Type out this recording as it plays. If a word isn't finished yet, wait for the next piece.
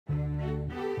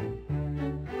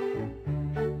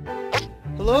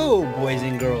Hello boys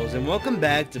and girls, and welcome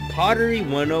back to Pottery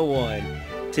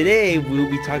 101. Today we will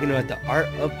be talking about the art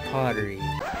of pottery.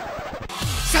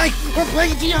 Psych! We're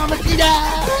playing geometry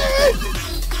now!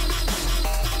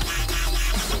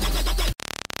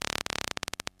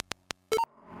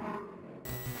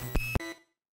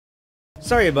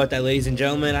 Sorry about that, ladies and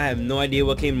gentlemen. I have no idea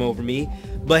what came over me.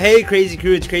 But hey, crazy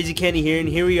crew, it's Crazy Kenny here, and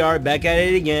here we are back at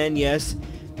it again. Yes,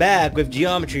 back with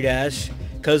Geometry Dash.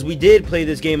 Because we did play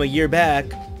this game about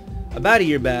a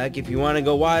year back. If you want to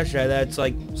go watch that, that's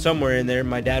like somewhere in there.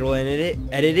 My dad will edit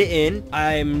it in.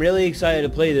 I'm really excited to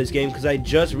play this game because I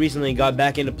just recently got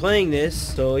back into playing this.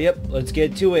 So yep, let's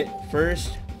get to it.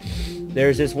 First,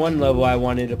 there's this one level I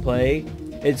wanted to play.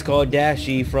 It's called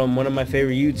Dashie from one of my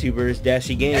favorite YouTubers,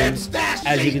 Dashie AKA Dashie.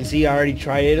 As you can see, I already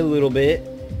tried it a little bit,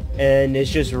 and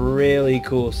it's just really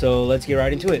cool. So let's get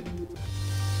right into it.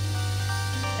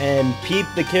 And peep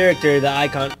the character, the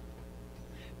icon.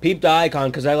 Peep the icon,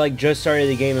 because I like just started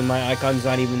the game and my icon's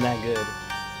not even that good.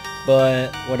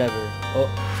 But whatever. Oh,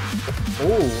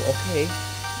 okay.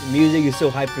 The music is so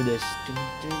hyped for this.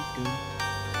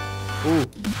 Ooh.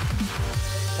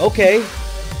 Okay.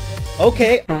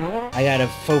 Okay. I gotta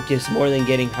focus more than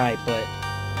getting hyped, but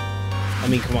I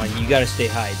mean, come on, you gotta stay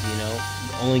hyped, you know?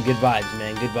 Only good vibes,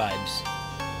 man. Good vibes.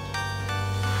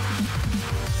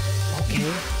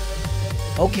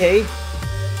 Okay.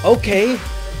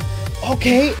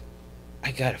 Okay.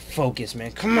 I gotta focus,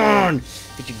 man. Come on!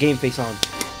 Get your game face on.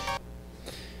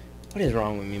 What is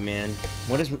wrong with me, man?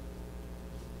 What is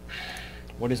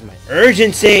my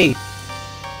urgency?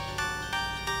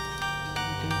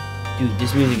 Dude,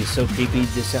 this music is so creepy.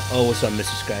 Oh, what's up,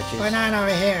 Mr. Scratches? What's going on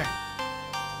over here?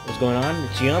 What's going on?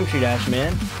 It's Geometry Dash,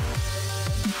 man.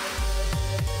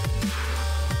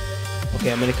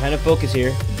 Okay, I'm gonna kind of focus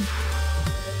here.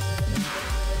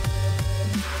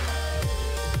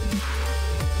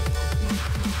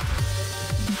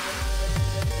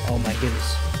 Oh my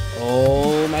goodness.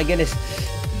 Oh my goodness.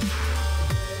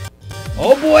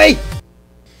 Oh boy!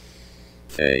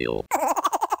 Fail.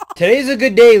 Today's a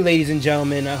good day, ladies and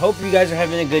gentlemen. I hope you guys are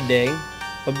having a good day.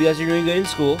 Hope you guys are doing good in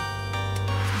school.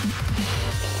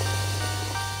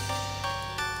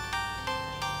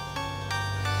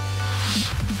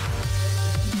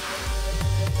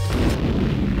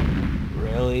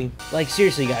 Really? Like,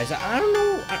 seriously, guys, I don't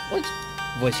know. What's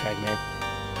voice crack, man?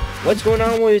 What's going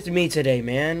on with me today,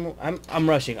 man? I'm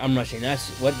rushing.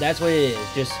 That's what it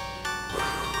is. Just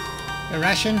The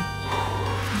Russian?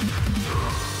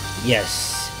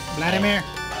 yes. Vladimir?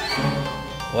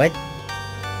 What?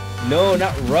 No,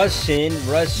 not Russian.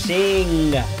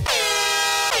 Rushing.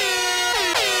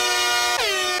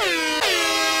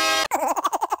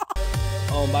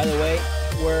 Oh, by the way,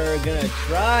 we're gonna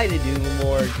try to do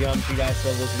more Geometry Dash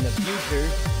levels in the future.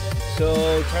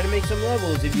 So try to make some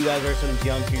levels if you guys are some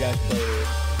Geometry Dash players.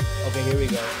 Okay, here we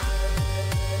go.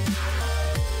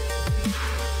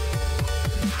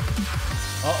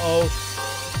 Uh-oh.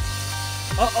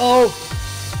 Uh-oh.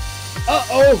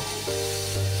 Uh-oh.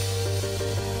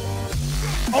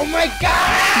 Oh my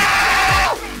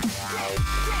god!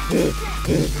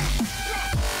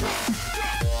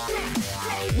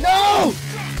 No!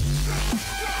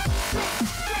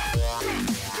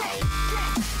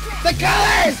 The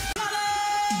colors!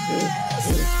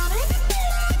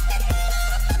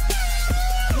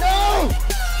 No!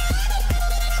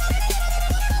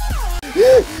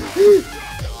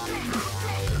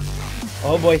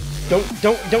 Oh boy. Don't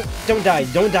die.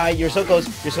 Don't die. You're so close.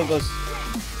 You're so close.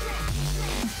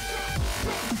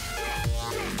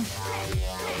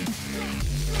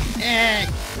 Eh.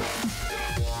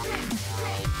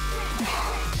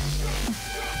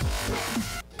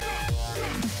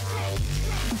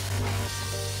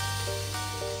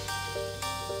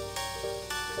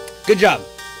 Good job.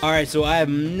 Alright, so I have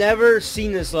never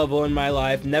seen this level in my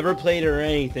life, never played it or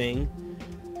anything.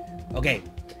 Okay,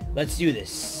 let's do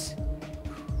this.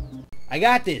 I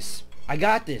got this,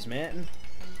 man.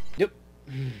 Yep.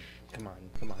 Come on.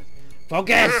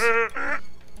 Focus!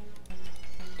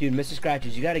 Dude, Mr.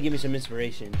 Scratches, you gotta give me some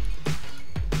inspiration.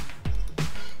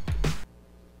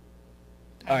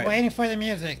 Alright. Waiting for the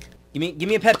music. Give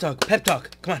me a pep talk.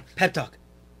 Come on, pep talk.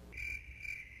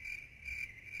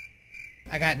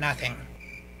 I got nothing.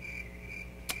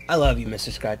 I love you,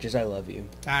 Mr. Scratches. I love you.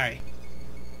 Sorry.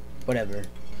 Whatever.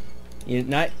 You're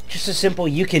not just a simple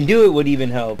 "you can do it" would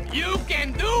even help. You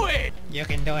can do it! You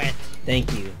can do it.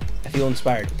 Thank you. I feel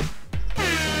inspired.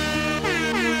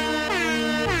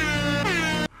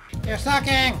 You're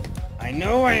sucking! I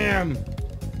know I am.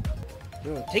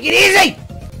 Dude, take it easy!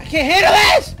 I can't handle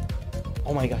this!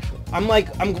 Oh my gosh. I'm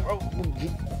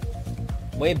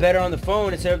way better on the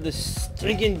phone instead of the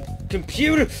stinking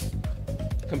Computer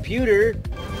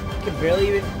can barely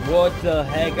even. What the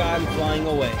heck? I'm flying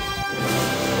away.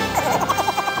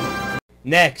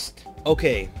 Next.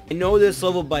 Okay, I know this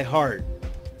level by heart.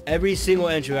 Every single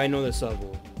entry, I know this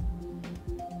level.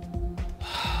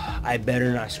 I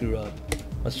better not screw up.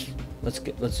 Let's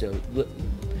do it.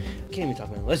 Can't even talk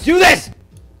about it. Let's do this.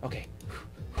 Okay.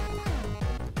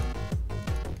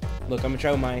 Look, I'm gonna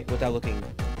try without looking.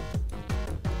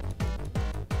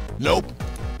 Nope.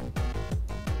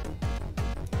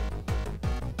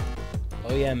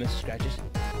 Oh yeah, Mr. Scratches.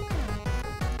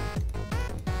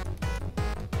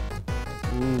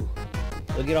 Ooh,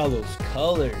 look at all those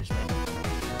colors, man.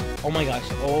 Oh my gosh.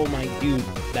 Oh my dude.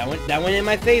 That went in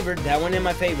my favor. That went in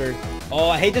my favor. Oh,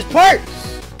 I hate this part.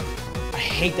 I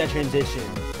hate that transition.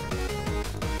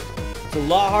 It's a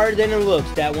lot harder than it looks.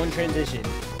 That one transition.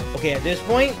 Okay, at this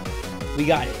point, we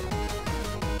got it.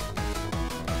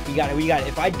 We got it. We got it.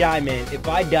 If I die, man. If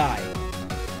I die.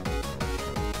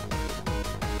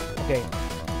 Okay.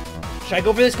 Should I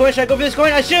go for this coin? Should I go for this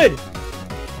coin? I should.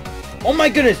 Oh my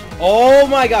goodness. Oh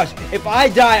my gosh. If I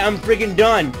die, I'm freaking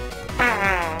done.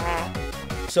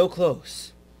 So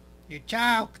close. You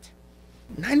choked.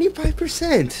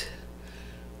 95%.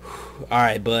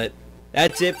 Alright, but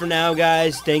that's it for now,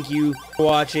 guys. Thank you for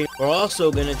watching. We're also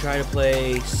gonna try to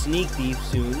play Sneak Thief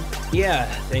soon. Yeah,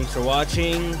 thanks for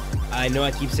watching. I know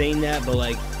I keep saying that, but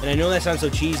like, and I know that sounds so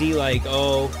cheesy, like,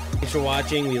 oh, thanks for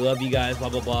watching, we love you guys, blah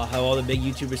blah blah, how all the big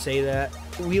YouTubers say that.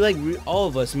 We like, all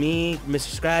of us, me,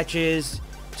 Mr. Scratches,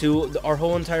 to our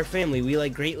whole entire family, we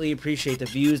like greatly appreciate the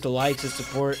views, the likes, the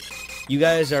support. You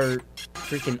guys are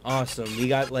freaking awesome. We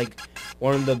got like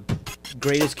one of the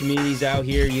greatest communities out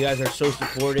here. You guys are so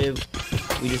supportive.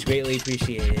 We just greatly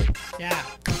appreciate it. Yeah.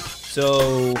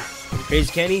 So,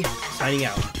 Crazy Kenny, signing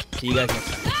out. See you guys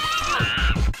next time.